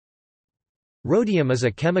Rhodium is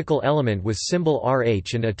a chemical element with symbol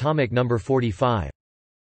Rh and atomic number 45.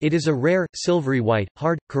 It is a rare, silvery white,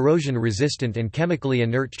 hard, corrosion-resistant and chemically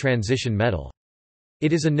inert transition metal.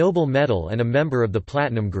 It is a noble metal and a member of the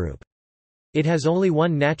platinum group. It has only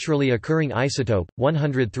one naturally occurring isotope,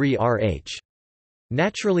 103 Rh.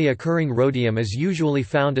 Naturally occurring rhodium is usually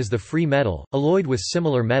found as the free metal, alloyed with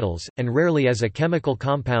similar metals, and rarely as a chemical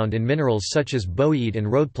compound in minerals such as boehite and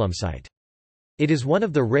rhodoplumbsite. It is one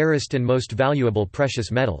of the rarest and most valuable precious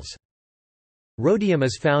metals. Rhodium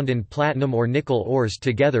is found in platinum or nickel ores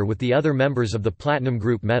together with the other members of the platinum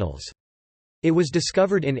group metals. It was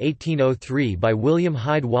discovered in 1803 by William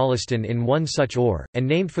Hyde Wollaston in one such ore, and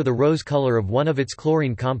named for the rose color of one of its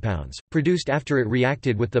chlorine compounds, produced after it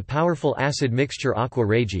reacted with the powerful acid mixture aqua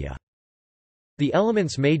regia. The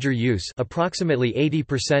element's major use, approximately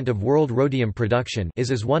 80% of world rhodium production, is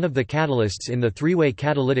as one of the catalysts in the three-way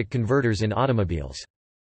catalytic converters in automobiles.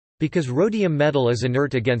 Because rhodium metal is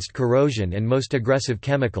inert against corrosion and most aggressive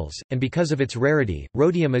chemicals, and because of its rarity,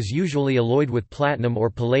 rhodium is usually alloyed with platinum or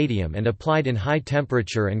palladium and applied in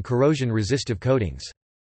high-temperature and corrosion-resistive coatings.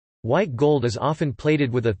 White gold is often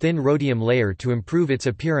plated with a thin rhodium layer to improve its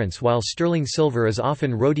appearance, while sterling silver is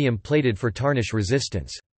often rhodium-plated for tarnish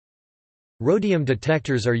resistance. Rhodium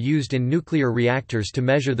detectors are used in nuclear reactors to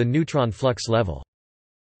measure the neutron flux level.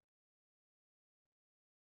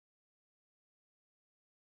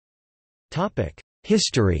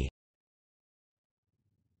 History.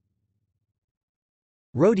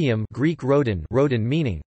 Rhodium, Greek rhodon,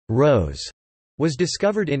 meaning rose, was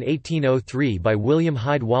discovered in 1803 by William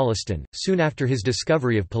Hyde Wollaston, soon after his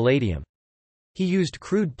discovery of palladium. He used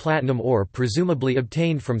crude platinum ore presumably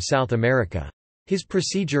obtained from South America. His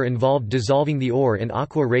procedure involved dissolving the ore in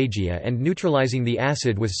aqua regia and neutralizing the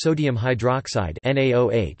acid with sodium hydroxide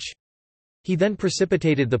 (NaOH). He then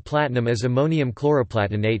precipitated the platinum as ammonium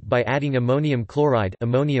chloroplatinate by adding ammonium chloride.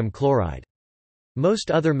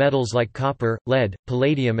 Most other metals like copper, lead,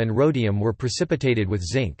 palladium and rhodium were precipitated with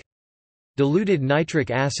zinc. Diluted nitric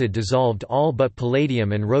acid dissolved all but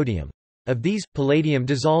palladium and rhodium. Of these, palladium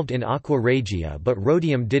dissolved in aqua regia but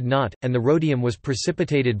rhodium did not, and the rhodium was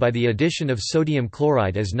precipitated by the addition of sodium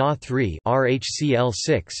chloride as Na3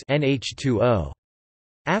 RHCl6 NH2O.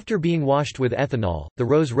 After being washed with ethanol, the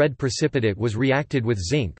rose-red precipitate was reacted with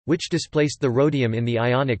zinc, which displaced the rhodium in the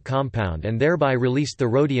ionic compound and thereby released the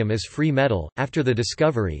rhodium as free metal. After the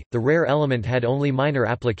discovery, the rare element had only minor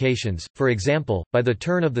applications. For example, by the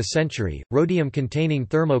turn of the century, rhodium-containing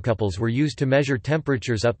thermocouples were used to measure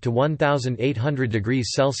temperatures up to 1,800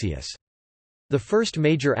 degrees Celsius. The first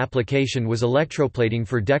major application was electroplating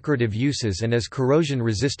for decorative uses and as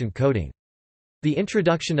corrosion-resistant coating. The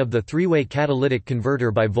introduction of the three-way catalytic converter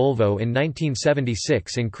by Volvo in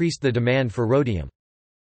 1976 increased the demand for rhodium.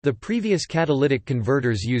 The previous catalytic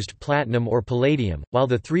converters used platinum or palladium, while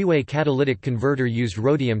the three-way catalytic converter used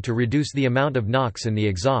rhodium to reduce the amount of NOx in the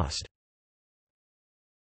exhaust.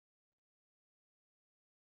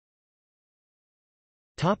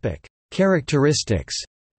 Characteristics.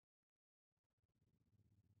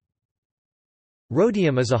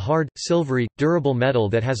 Rhodium is a hard, silvery, durable metal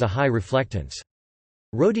that has a high reflectance.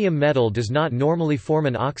 Rhodium metal does not normally form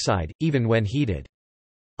an oxide, even when heated.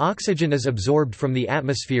 Oxygen is absorbed from the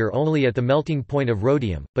atmosphere only at the melting point of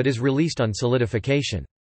rhodium, but is released on solidification.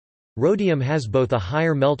 Rhodium has both a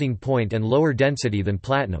higher melting point and lower density than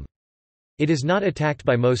platinum. It is not attacked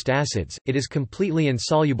by most acids, it is completely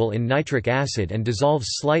insoluble in nitric acid and dissolves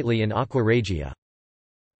slightly in aqua regia.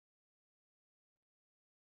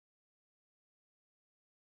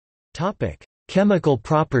 Chemical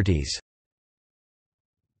properties.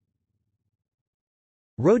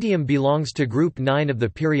 Rhodium belongs to group 9 of the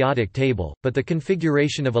periodic table, but the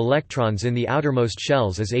configuration of electrons in the outermost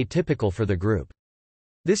shells is atypical for the group.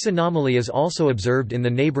 This anomaly is also observed in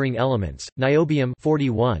the neighboring elements, niobium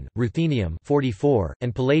 41, ruthenium 44,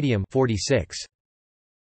 and palladium 46.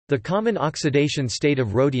 The common oxidation state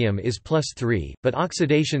of rhodium is +3, but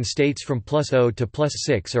oxidation states from +0 to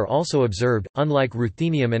 +6 are also observed. Unlike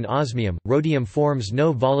ruthenium and osmium, rhodium forms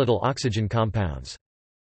no volatile oxygen compounds.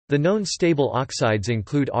 The known stable oxides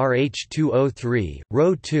include Rh2O3,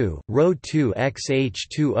 Rho2,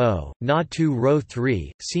 Rho2XH2O,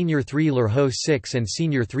 Na2Rho3, Senior 3 Lurho6 and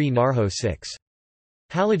Senior 3 Narho6.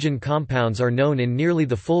 Halogen compounds are known in nearly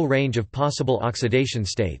the full range of possible oxidation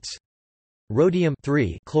states. Rhodium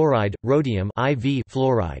chloride, rhodium IV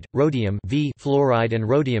fluoride, rhodium V fluoride and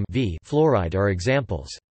rhodium V fluoride are examples.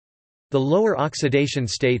 The lower oxidation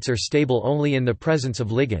states are stable only in the presence of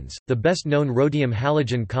ligands. The best known rhodium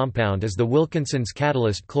halogen compound is the Wilkinson's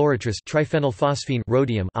catalyst chlorotrous triphenylphosphine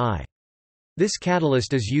rhodium I. This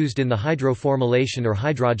catalyst is used in the hydroformylation or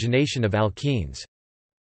hydrogenation of alkenes.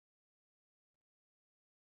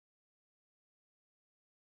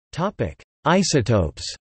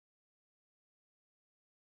 Isotopes.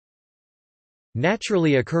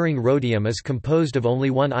 Naturally occurring rhodium is composed of only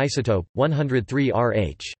one isotope, 103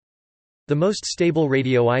 Rh. The most stable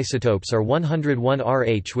radioisotopes are 101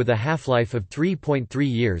 Rh with a half-life of 3.3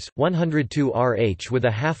 years, 102 Rh with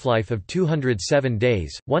a half-life of 207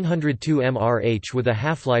 days, 102 mRh with a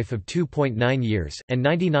half-life of 2.9 years, and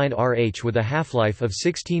 99 Rh with a half-life of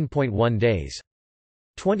 16.1 days.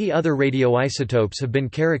 20 other radioisotopes have been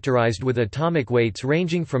characterized with atomic weights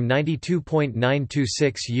ranging from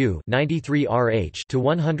 92.926 U 93 Rh to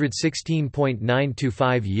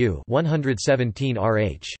 116.925 U 117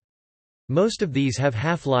 Rh. Most of these have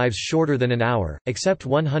half-lives shorter than an hour, except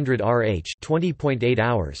 100 Rh 20.8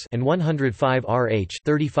 hours and 105 Rh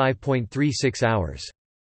 35.36 hours.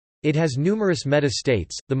 It has numerous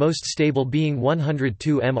metastates, the most stable being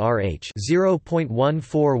 102 mRh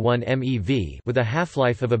 0.141 MeV with a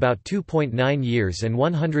half-life of about 2.9 years and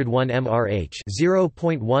 101 mRh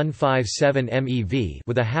 0.157 MeV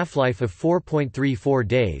with a half-life of 4.34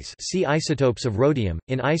 days. See isotopes of rhodium.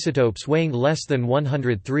 In isotopes weighing less than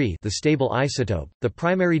 103, the stable isotope, the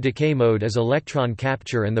primary decay mode is electron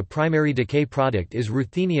capture and the primary decay product is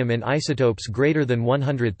ruthenium. In isotopes greater than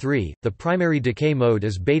 103, the primary decay mode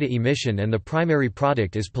is beta emission and the primary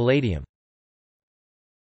product is palladium.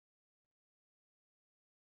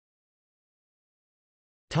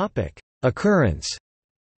 Occurrence.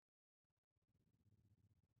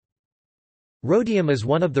 Rhodium is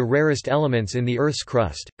one of the rarest elements in the Earth's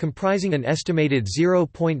crust, comprising an estimated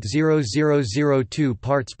 0.0002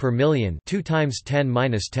 parts per million, 2 ×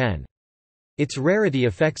 10⁻10. Its rarity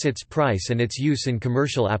affects its price and its use in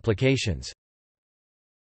commercial applications.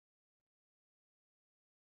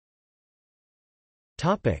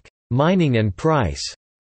 Mining and price.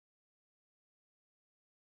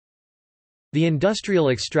 The industrial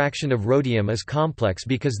extraction of rhodium is complex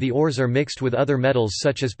because the ores are mixed with other metals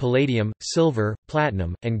such as palladium, silver,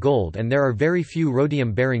 platinum, and gold, and there are very few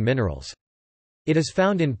rhodium-bearing minerals. It is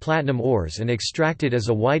found in platinum ores and extracted as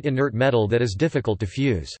a white inert metal that is difficult to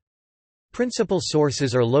fuse. Principal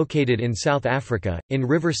sources are located in South Africa, in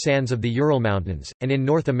river sands of the Ural Mountains, and in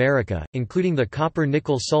North America, including the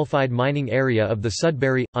copper-nickel sulfide mining area of the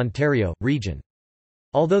Sudbury, Ontario, region.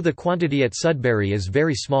 Although the quantity at Sudbury is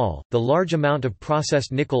very small, the large amount of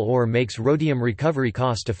processed nickel ore makes rhodium recovery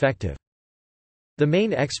cost-effective. The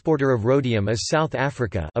main exporter of rhodium is South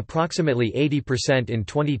Africa, approximately 80% in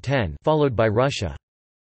 2010, followed by Russia.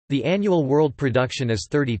 The annual world production is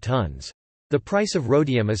 30 tons. The price of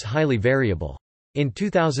rhodium is highly variable. In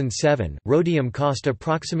 2007, rhodium cost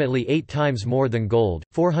approximately 8 times more than gold,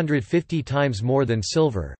 450 times more than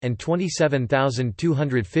silver, and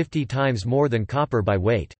 27,250 times more than copper by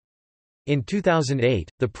weight. In 2008,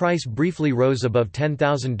 the price briefly rose above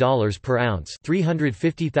 $10,000 per ounce,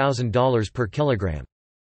 $350,000 per kilogram.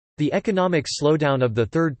 The economic slowdown of the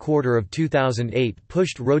third quarter of 2008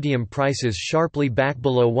 pushed rhodium prices sharply back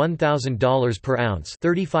below $1,000 per ounce,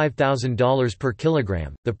 $35,000 per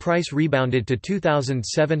kilogram. The price rebounded to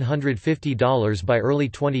 $2,750 by early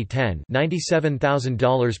 2010,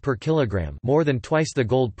 $97,000 per kilogram, more than twice the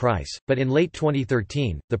gold price, but in late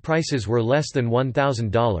 2013, the prices were less than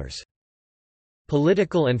 $1,000.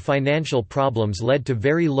 Political and financial problems led to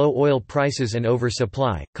very low oil prices and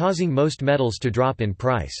oversupply, causing most metals to drop in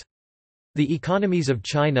price. The economies of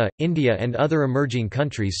China, India and other emerging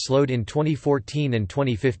countries slowed in 2014 and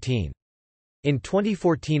 2015. In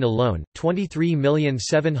 2014 alone,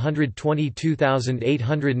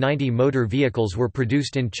 23,722,890 motor vehicles were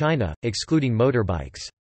produced in China, excluding motorbikes.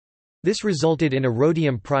 This resulted in a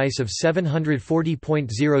rhodium price of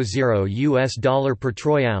 $740.00 per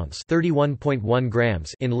troy ounce, 31.1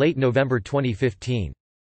 grams, in late November 2015.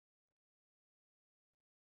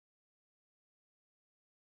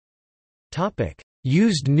 Topic: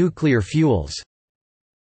 Used nuclear fuels.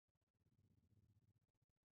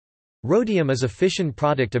 Rhodium is a fission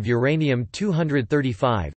product of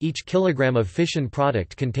uranium-235. Each kilogram of fission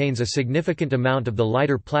product contains a significant amount of the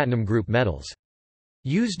lighter platinum group metals.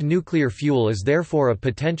 Used nuclear fuel is therefore a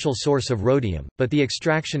potential source of rhodium, but the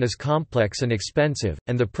extraction is complex and expensive,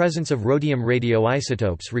 and the presence of rhodium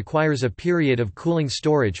radioisotopes requires a period of cooling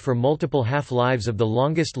storage for multiple half-lives of the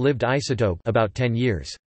longest-lived isotope, about 10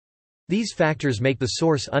 years. These factors make the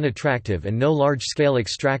source unattractive and no large-scale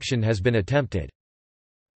extraction has been attempted.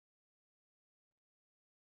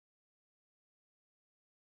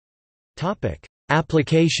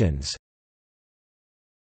 Applications.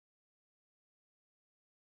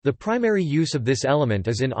 The primary use of this element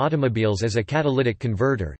is in automobiles as a catalytic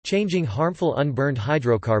converter, changing harmful unburned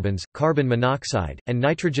hydrocarbons, carbon monoxide, and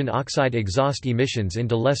nitrogen oxide exhaust emissions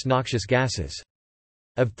into less noxious gases.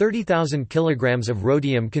 Of 30,000 kilograms of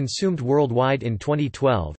rhodium consumed worldwide in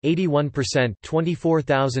 2012, 81%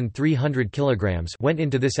 24,300 kilograms went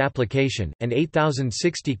into this application, and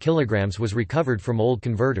 8,060 kilograms was recovered from old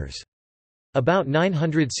converters. About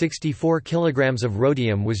 964 kilograms of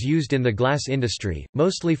rhodium was used in the glass industry,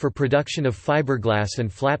 mostly for production of fiberglass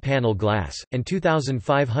and flat panel glass, and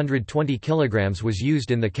 2,520 kilograms was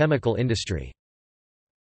used in the chemical industry.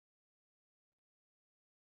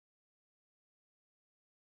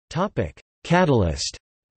 Catalyst.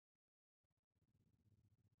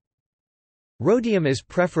 Rhodium is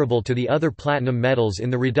preferable to the other platinum metals in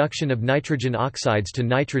the reduction of nitrogen oxides to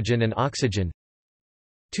nitrogen and oxygen.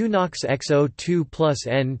 2NOx-XO2 plus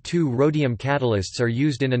N2 rhodium catalysts are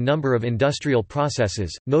used in a number of industrial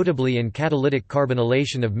processes, notably in catalytic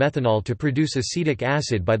carbonylation of methanol to produce acetic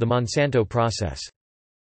acid by the Monsanto process.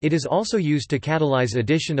 It is also used to catalyze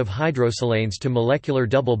addition of hydrosilanes to molecular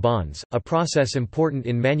double bonds, a process important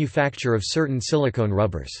in manufacture of certain silicone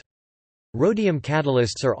rubbers. Rhodium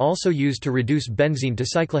catalysts are also used to reduce benzene to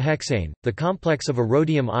cyclohexane. The complex of a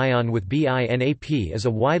rhodium ion with BINAP is a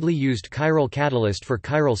widely used chiral catalyst for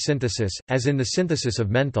chiral synthesis, as in the synthesis of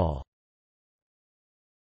menthol.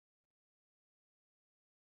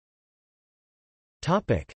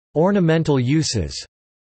 Ornamental uses.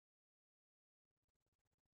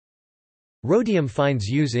 Rhodium finds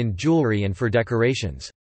use in jewelry and for decorations.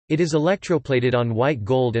 It is electroplated on white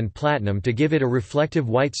gold and platinum to give it a reflective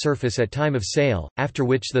white surface at time of sale, after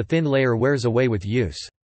which the thin layer wears away with use.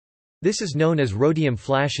 This is known as rhodium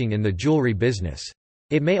flashing in the jewelry business.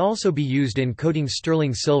 It may also be used in coating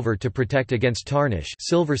sterling silver to protect against tarnish,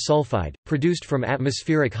 silver sulfide, produced from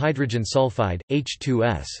atmospheric hydrogen sulfide,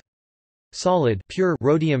 H2S. Solid pure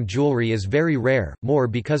rhodium jewelry is very rare, more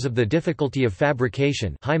because of the difficulty of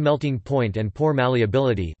fabrication, high melting point and poor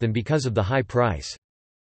malleability, than because of the high price.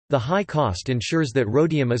 The high cost ensures that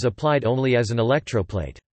rhodium is applied only as an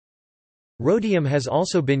electroplate. Rhodium has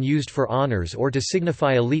also been used for honors or to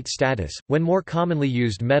signify elite status, when more commonly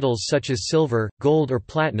used metals such as silver, gold or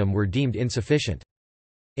platinum were deemed insufficient.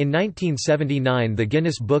 In 1979 the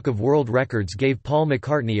Guinness Book of World Records gave Paul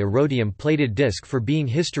McCartney a rhodium-plated disc for being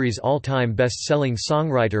history's all-time best-selling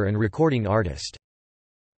songwriter and recording artist.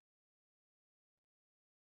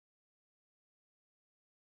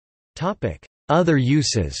 Other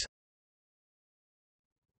uses.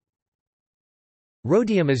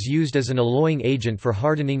 Rhodium is used as an alloying agent for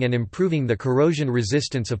hardening and improving the corrosion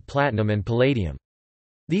resistance of platinum and palladium.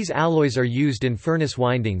 These alloys are used in furnace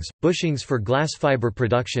windings, bushings for glass fiber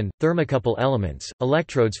production, thermocouple elements,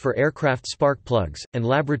 electrodes for aircraft spark plugs, and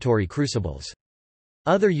laboratory crucibles.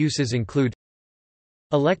 Other uses include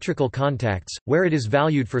electrical contacts, where it is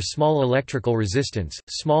valued for small electrical resistance,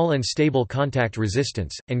 small and stable contact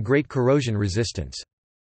resistance, and great corrosion resistance.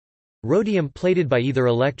 Rhodium plated by either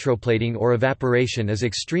electroplating or evaporation is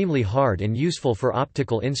extremely hard and useful for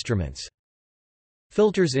optical instruments.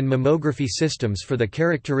 Filters in mammography systems for the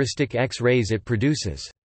characteristic X-rays it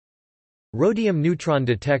produces. Rhodium neutron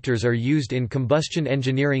detectors are used in combustion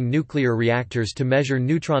engineering nuclear reactors to measure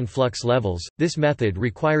neutron flux levels. This method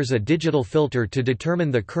requires a digital filter to determine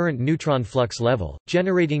the current neutron flux level,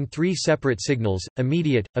 generating three separate signals: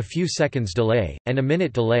 immediate, a few seconds delay, and a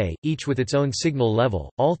minute delay, each with its own signal level.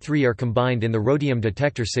 All three are combined in the rhodium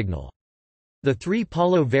detector signal. The three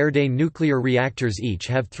Palo Verde nuclear reactors each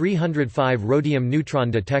have 305 rhodium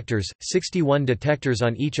neutron detectors, 61 detectors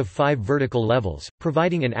on each of 5 vertical levels,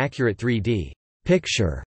 providing an accurate 3D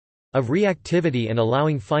picture of reactivity and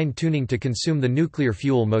allowing fine-tuning to consume the nuclear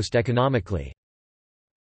fuel most economically.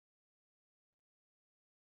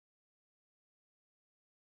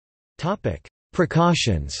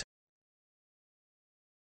 Precautions.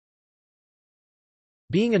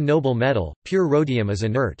 Being a noble metal, pure rhodium is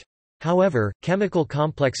inert. However, chemical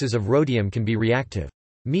complexes of rhodium can be reactive.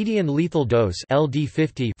 Median lethal dose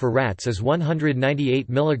 (LD50) for rats is 198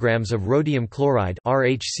 mg of rhodium chloride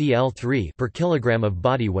 (RHCl3) per kilogram of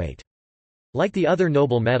body weight. Like the other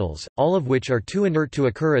noble metals, all of which are too inert to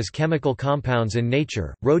occur as chemical compounds in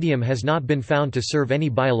nature, rhodium has not been found to serve any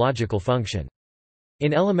biological function.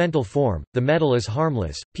 In elemental form, the metal is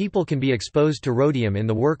harmless. People can be exposed to rhodium in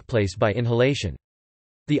the workplace by inhalation.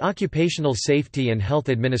 The Occupational Safety and Health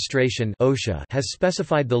Administration (OSHA) has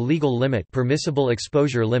specified the legal limit, permissible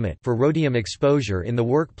exposure limit, for rhodium exposure in the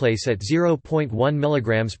workplace at 0.1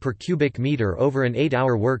 mg per cubic meter over an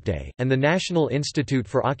 8-hour workday, and the National Institute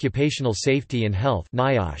for Occupational Safety and Health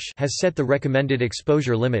 (NIOSH) has set the recommended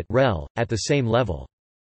exposure limit (REL) at the same level.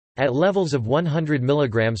 At levels of 100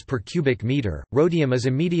 mg per cubic meter, rhodium is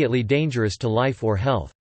immediately dangerous to life or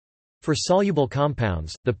health. For soluble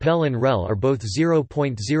compounds, the Pell and Rel are both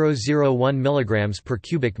 0.001 mg per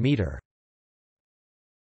cubic meter.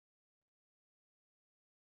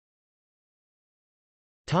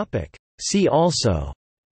 See also: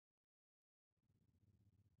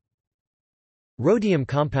 Rhodium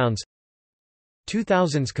compounds,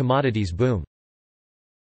 2000s commodities boom.